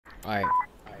Alright.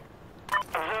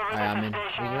 Alright, I'm in.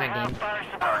 Where you at, gang?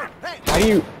 How do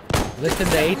you? Listen,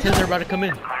 the A-10s are about to come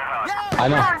in. I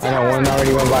know. One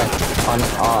already went by.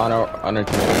 On our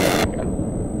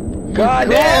team. God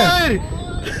damn!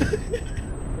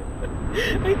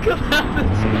 I come out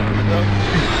this bro.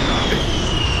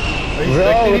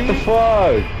 Bro, what the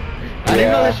fuck? I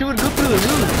didn't know that shit would go through the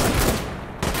roof.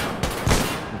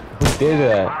 Who did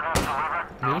that?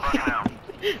 Me?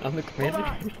 I'm the commander.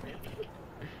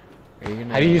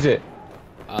 How do you use it?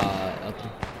 L3.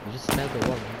 You just stab the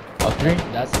wall. L3?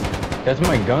 That's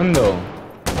my gun though.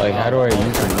 Like, how do I use my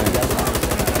gun?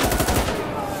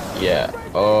 Yeah.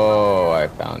 Oh, I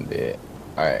found it.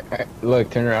 Alright. Look,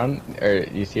 turn around. Or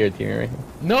you see our teammate right here?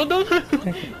 No. Blue!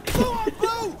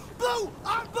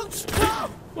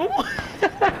 Stop!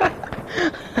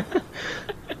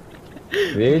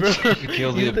 Bitch. Bro, You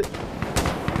killed him.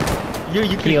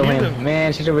 You Kill him.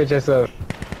 Man, shut your bitch ass up.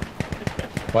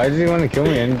 Why does he want to kill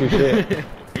me? I didn't do shit.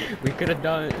 We could have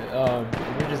done, we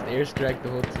just airstrike the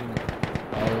whole team.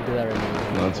 We'll do that right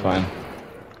now. No, it's fine.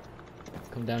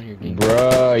 Come down here, gang.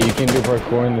 Bruh, you can do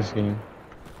parkour in this game.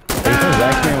 If he comes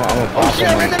back to me, I'm gonna pop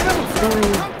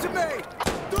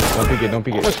him. Don't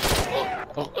peek it.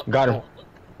 Got him.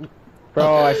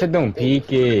 Bro, I said don't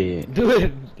peek it.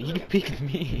 Dude, he peeked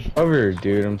me. Over,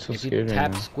 dude, I'm so If scared you right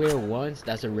tap now. square once,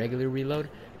 that's a regular reload.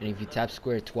 And if you tap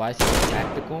square twice, it's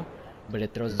tactical. But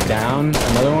it throws Down,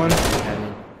 another one.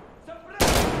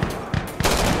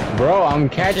 Bro, I'm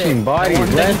catching bodies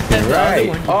left and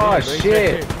right. Oh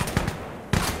shit. He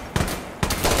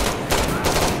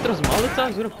throws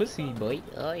molotovs with a pussy, boy.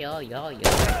 Oh, yo. Never mind.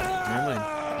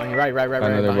 On your right.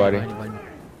 Another body.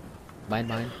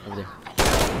 Behind, over there.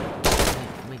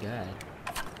 Oh my god.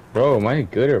 Bro, am I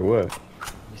good or what?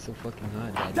 You're so fucking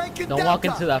hot, dad. Don't walk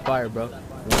into that fire, bro.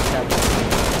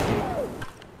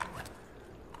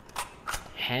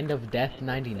 Hand of Death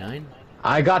 99?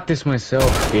 I got this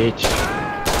myself, bitch.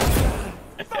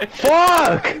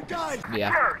 Fuck!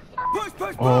 Yeah.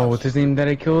 Oh, what's his name that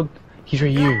I killed? He's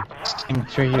right here.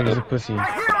 He's right here, there's a pussy.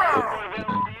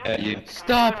 You.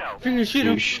 Stop! Finger shoot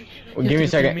him! Well, give me a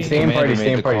second. Stay in party.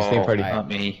 Not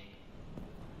me.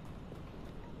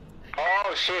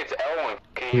 Oh shit, it's L1.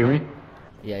 Can you hear me?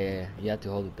 Yeah. You have to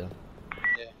hold it though.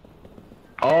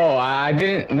 Oh, I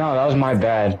didn't. No, that was my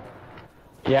bad.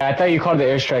 Yeah, I thought you called the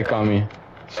airstrike on me.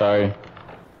 Sorry.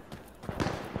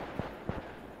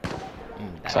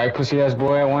 Sorry, pussy ass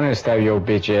boy. I wanted to stab your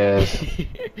bitch ass.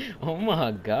 Oh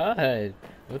my god.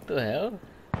 What the hell?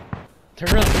 Turn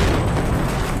around.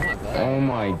 Oh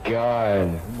my god.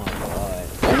 Oh my god.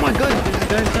 Oh my god. There's a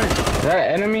guy inside. Is that an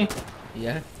enemy?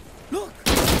 Yeah. Look.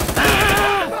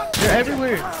 Ah! They're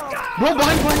everywhere. Bro,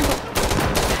 behind.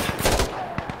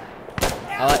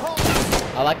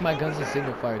 I like my guns in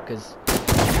single fire because.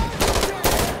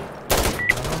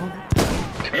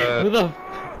 Who the?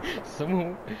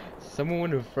 Someone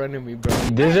went in front of me, bro.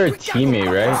 This is our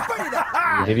teammate, right?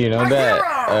 Did you know that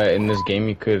in this game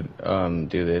you could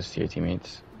do this to your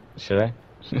teammates? Should I?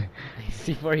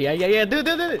 C4, yeah. Do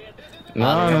it.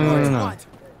 No.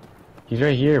 He's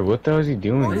right here. What the hell is he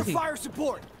doing?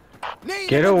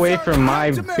 Get away from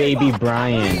my baby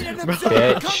Brian,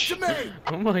 bitch.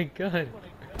 Oh my god.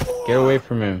 Get away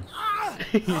from him.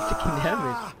 You're taking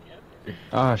damage.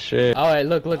 Oh shit. Alright,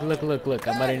 look. I'm about to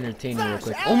entertain you real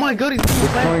quick. Oh my god, he's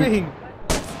flashing.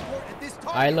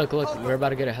 Alright, look. We're about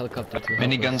to get a helicopter too.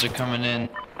 Miniguns are coming in.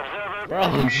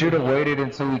 Bro, You should have waited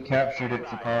until we captured it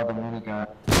to call the minigun.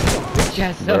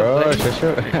 Bro,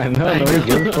 shut. No, nobody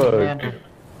gives a fuck.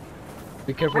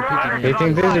 Be careful peeking. They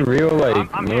think this is real,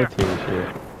 like, military shit.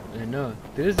 I know.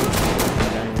 This is...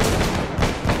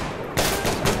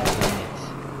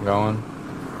 Going.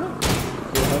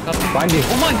 Find you.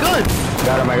 Oh my god!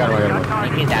 Got him. Look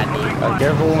at that, dude.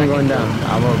 Careful when we're going down.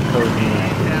 I'm gonna close you.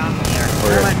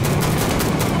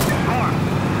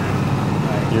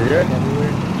 You're good?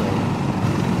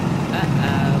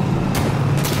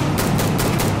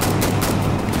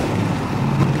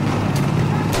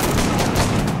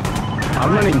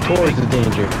 I'm running towards the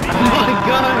danger. Oh my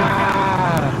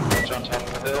god! On top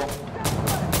of the hill.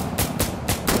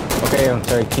 Okay, I'm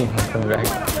sorry, King. I'm coming back.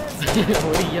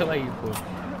 What do you yell at you for?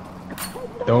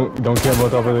 Don't kill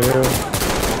both top of the hill.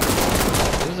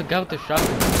 There's a guy with the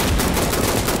shotgun.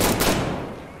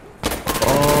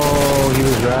 Oh, he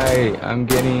was right. I'm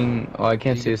getting. Oh, I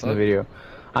can't see this in the video.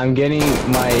 I'm getting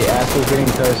my ass was getting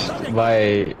touched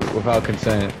by without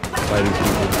consent by these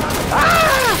people. Ah!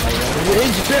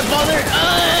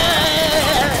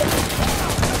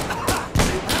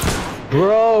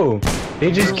 Bro,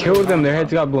 they just killed them. Their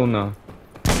heads got blown off.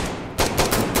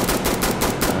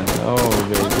 Oh,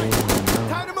 baby.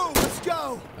 Time to move. Let's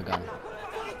go. I gun.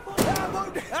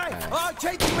 Oh,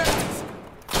 changing mags.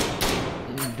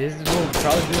 This will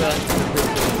probably do that.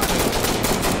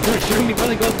 Dude, shoot me,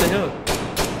 probably go up the hill.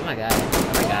 Oh my god.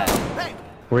 Oh my god. Hey,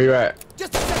 Where you at?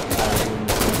 just a second.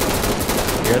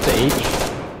 You're at the H?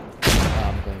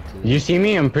 I'm going to. You see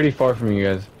me? I'm pretty far from you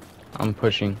guys. I'm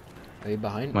pushing Are you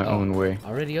behind? my own way.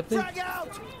 Already up there? Frag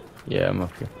out. Yeah, I'm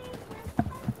up here.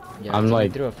 Yeah, I'm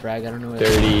like through a frag. I don't know.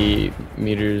 30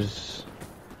 meters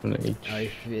from the H. Oh,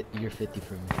 you're 50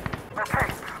 from me.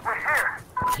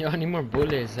 Yo, I need more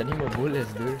bullets. I need more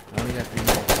bullets, dude. I only got 3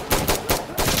 more.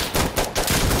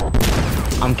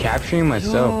 I'm capturing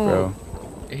myself, bro.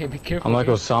 Hey, be careful. I'm like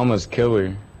Osama's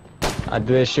killer. I did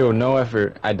that shit with no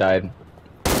effort. I died.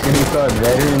 It's gonna be called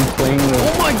veteran playing with,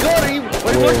 Oh my god, are you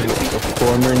with a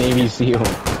former Navy SEAL.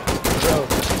 Bro.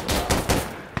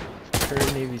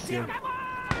 Current Navy SEAL.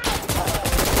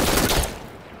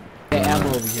 Hey, ammo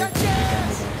over here.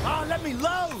 Oh, let me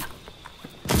load.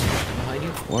 Behind you?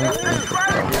 What?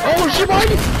 Oh shit, behind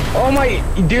you! Oh my,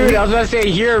 dude, I was about to say,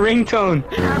 hear a ringtone.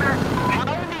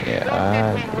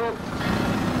 Yeah,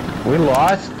 we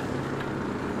lost.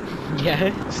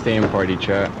 Yeah. Stay in party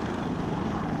chat. Oh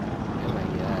my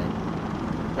god.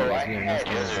 You guys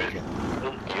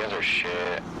are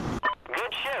shit.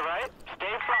 Good shit, right?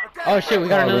 Stay front. Oh shit, we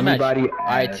got another match. anybody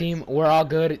Alright ask? team, we're all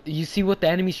good. You see what the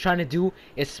enemy's trying to do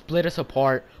is split us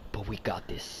apart, but we got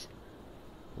this.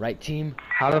 Right team?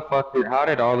 How the fuck how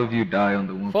did all of you die on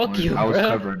the one Fuck point? you, I was bruh.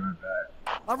 covering my back.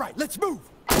 All right, let's move.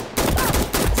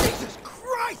 Jesus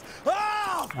Christ!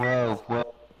 Oh! Whoa,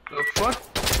 what the fuck?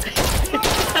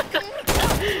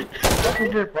 What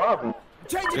is your problem?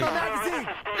 Changing my magazine.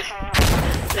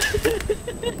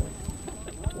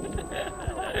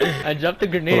 I dropped the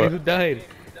grenade, What? who died?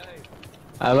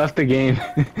 I left the game.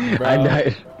 I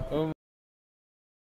died.